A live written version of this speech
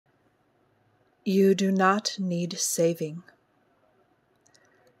You do not need saving.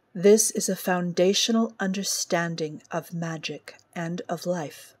 This is a foundational understanding of magic and of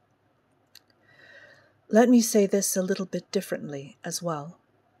life. Let me say this a little bit differently as well.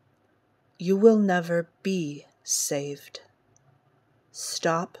 You will never be saved.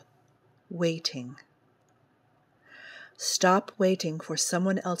 Stop waiting. Stop waiting for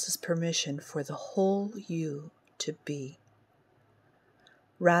someone else's permission for the whole you to be.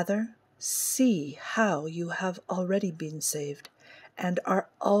 Rather, see how you have already been saved and are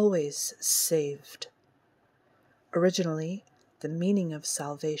always saved. Originally, the meaning of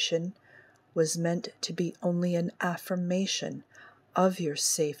salvation was meant to be only an affirmation of your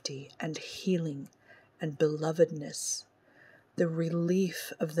safety and healing and belovedness, the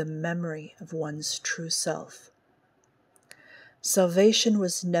relief of the memory of one's true self. Salvation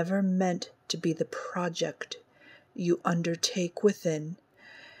was never meant to be the project you undertake within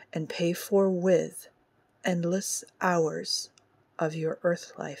and pay for with endless hours of your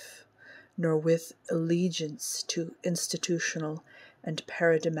earth life, nor with allegiance to institutional and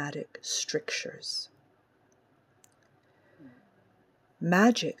paradigmatic strictures.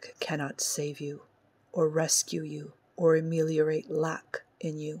 Magic cannot save you, or rescue you, or ameliorate lack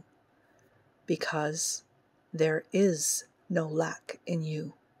in you, because there is no lack in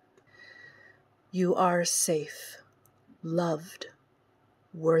you. You are safe, loved,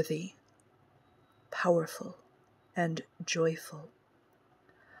 worthy, powerful, and joyful.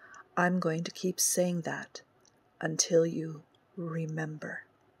 I'm going to keep saying that until you remember.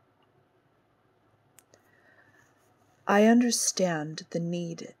 I understand the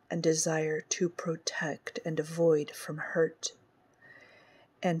need and desire to protect and avoid from hurt,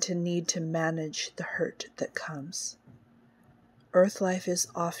 and to need to manage the hurt that comes. Earth life is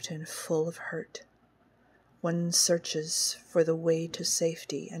often full of hurt. One searches for the way to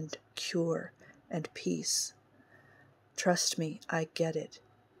safety and cure and peace. Trust me, I get it.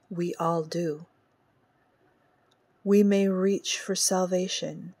 We all do. We may reach for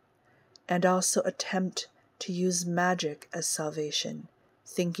salvation and also attempt to use magic as salvation,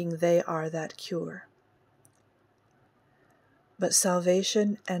 thinking they are that cure. But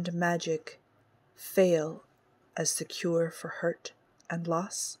salvation and magic fail as the cure for hurt and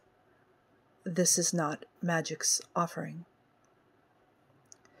loss. This is not magic's offering.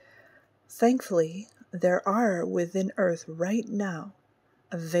 Thankfully, there are within Earth right now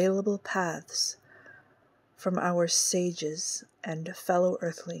available paths from our sages and fellow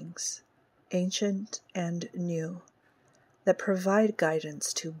earthlings, ancient and new, that provide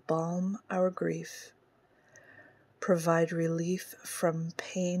guidance to balm our grief, provide relief from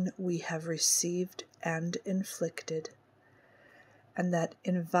pain we have received and inflicted, and that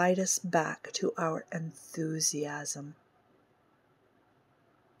invite us back to our enthusiasm.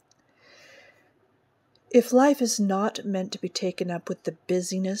 If life is not meant to be taken up with the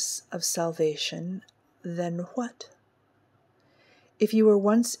busyness of salvation, then what? If you were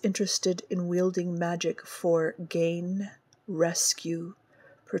once interested in wielding magic for gain, rescue,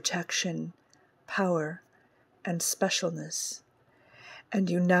 protection, power, and specialness, and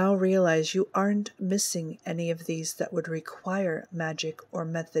you now realize you aren't missing any of these that would require magic or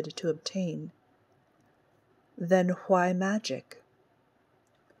method to obtain, then why magic?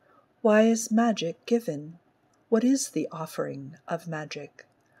 Why is magic given? What is the offering of magic?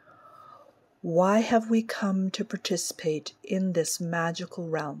 Why have we come to participate in this magical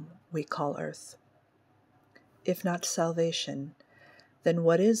realm we call Earth? If not salvation, then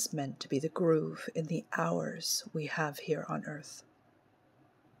what is meant to be the groove in the hours we have here on Earth?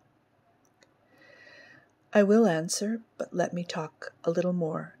 I will answer, but let me talk a little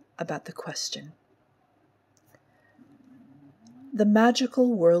more about the question. The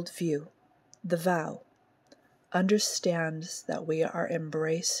magical worldview, the vow, understands that we are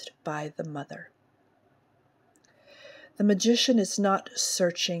embraced by the Mother. The magician is not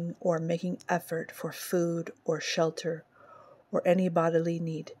searching or making effort for food or shelter or any bodily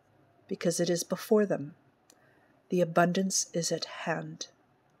need, because it is before them. The abundance is at hand.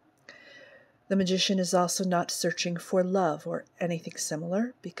 The magician is also not searching for love or anything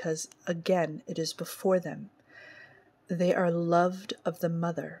similar, because again it is before them. They are loved of the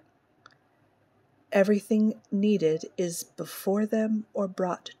Mother. Everything needed is before them or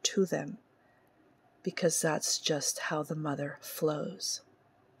brought to them, because that's just how the Mother flows.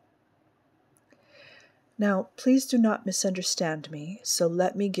 Now, please do not misunderstand me, so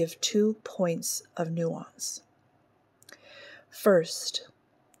let me give 2 points of nuance. First,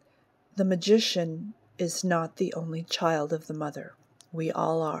 the magician is not the only child of the Mother. We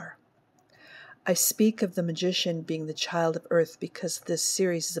all are. I speak of the magician being the child of earth because this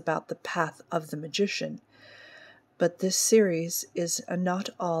series is about the path of the magician, but this series is not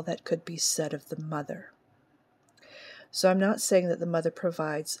all that could be said of the mother. So I'm not saying that the mother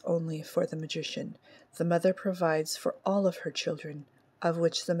provides only for the magician. The mother provides for all of her children, of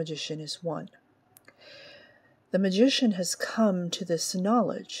which the magician is one. The magician has come to this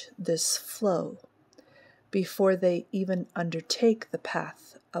knowledge, this flow, before they even undertake the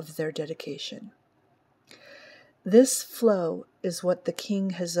path of their dedication. This flow is what the king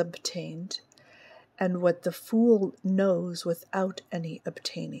has obtained, and what the fool knows without any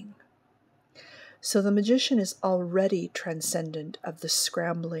obtaining. So the magician is already transcendent of the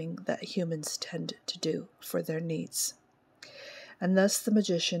scrambling that humans tend to do for their needs. And thus the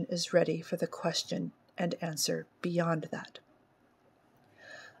magician is ready for the question and answer beyond that.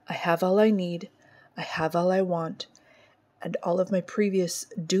 I have all I need, I have all I want, and all of my previous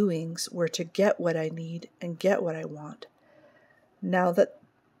doings were to get what I need and get what I want. Now that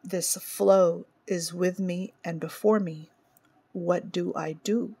this flow is with me and before me, what do I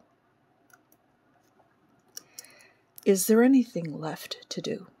do? Is there anything left to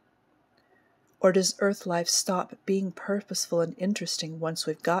do? Or does earth life stop being purposeful and interesting once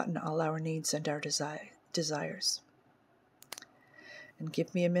we've gotten all our needs and our desires? And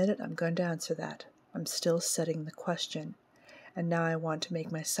give me a minute, I'm going to answer that. I'm still setting the question. And now I want to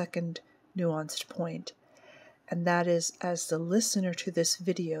make my second nuanced point. And that is, as the listener to this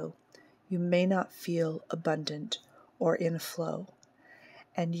video, you may not feel abundant or in flow.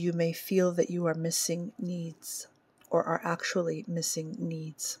 And you may feel that you are missing needs, or are actually missing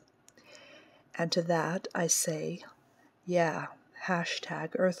needs. And to that I say, yeah,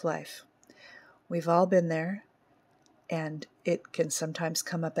 #EarthLife. We've all been there, and it can sometimes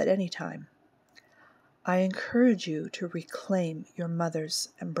come up at any time. I encourage you to reclaim your mother's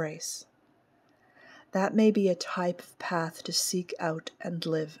embrace. That may be a type of path to seek out and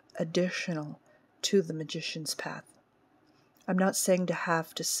live additional to the magician's path. I'm not saying to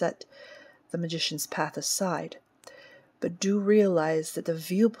have to set the magician's path aside, but do realize that the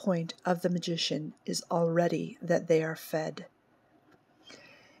viewpoint of the magician is already that they are fed.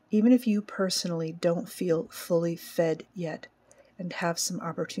 Even if you personally don't feel fully fed yet and have some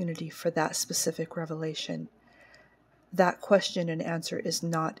opportunity for that specific revelation, that question and answer is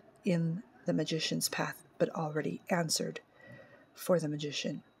not in the magician's path, but already answered for the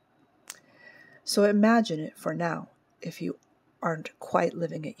magician. So imagine it for now, if you aren't quite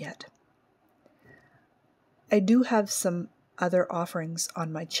living it yet. I do have some other offerings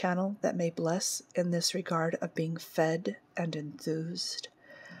on my channel that may bless in this regard of being fed and enthused.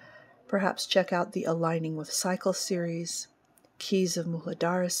 Perhaps check out the Aligning with Cycle series, Keys of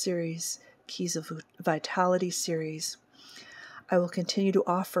Muladhara series, Keys of Vitality series. I will continue to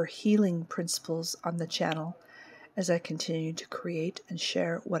offer healing principles on the channel as I continue to create and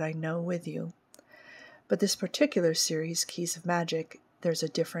share what I know with you. But this particular series, Keys of Magic, there's a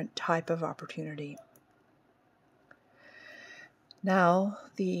different type of opportunity. Now,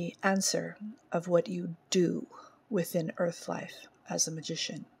 the answer of what you do within Earth Life as a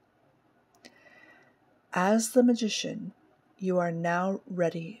magician. As the magician, you are now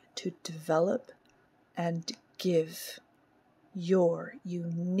ready to develop and give your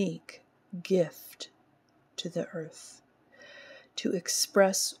unique gift to the earth, to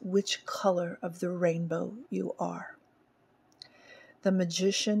express which color of the rainbow you are. The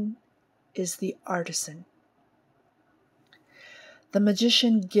magician is the artisan. The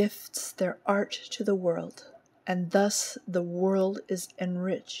magician gifts their art to the world, and thus the world is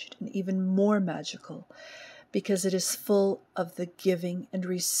enriched and even more magical because it is full of the giving and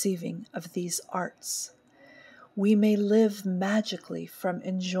receiving of these arts. We may live magically from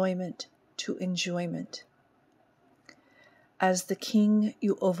enjoyment to enjoyment. As the king,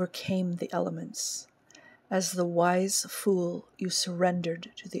 you overcame the elements. As the wise fool, you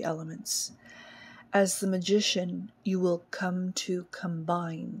surrendered to the elements. As the magician, you will come to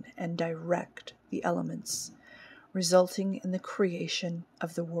combine and direct the elements, resulting in the creation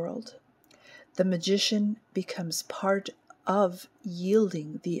of the world. The magician becomes part of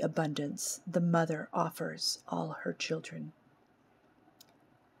yielding the abundance the mother offers all her children.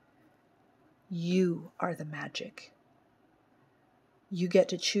 You are the magic. You get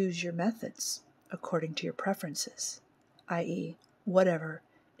to choose your methods according to your preferences, i.e., whatever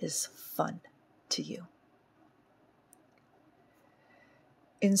is fun to you.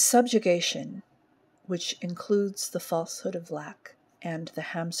 In subjugation, which includes the falsehood of lack and the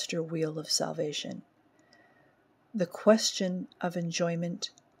hamster wheel of salvation, the question of enjoyment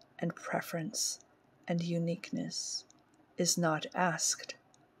and preference and uniqueness is not asked.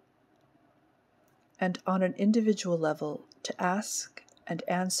 and on an individual level to ask and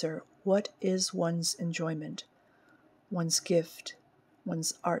answer what is one's enjoyment, one's gift,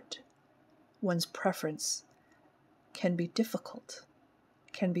 one's art, one's preference, can be difficult,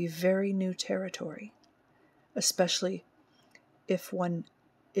 can be very new territory, especially if one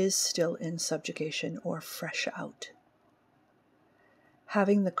is still in subjugation or fresh out.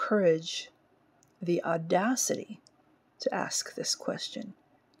 Having the courage, the audacity to ask this question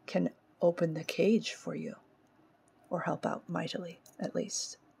can open the cage for you, or help out mightily, at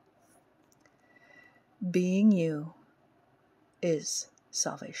least. Being you is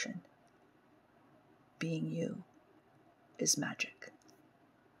salvation. Being you is magic.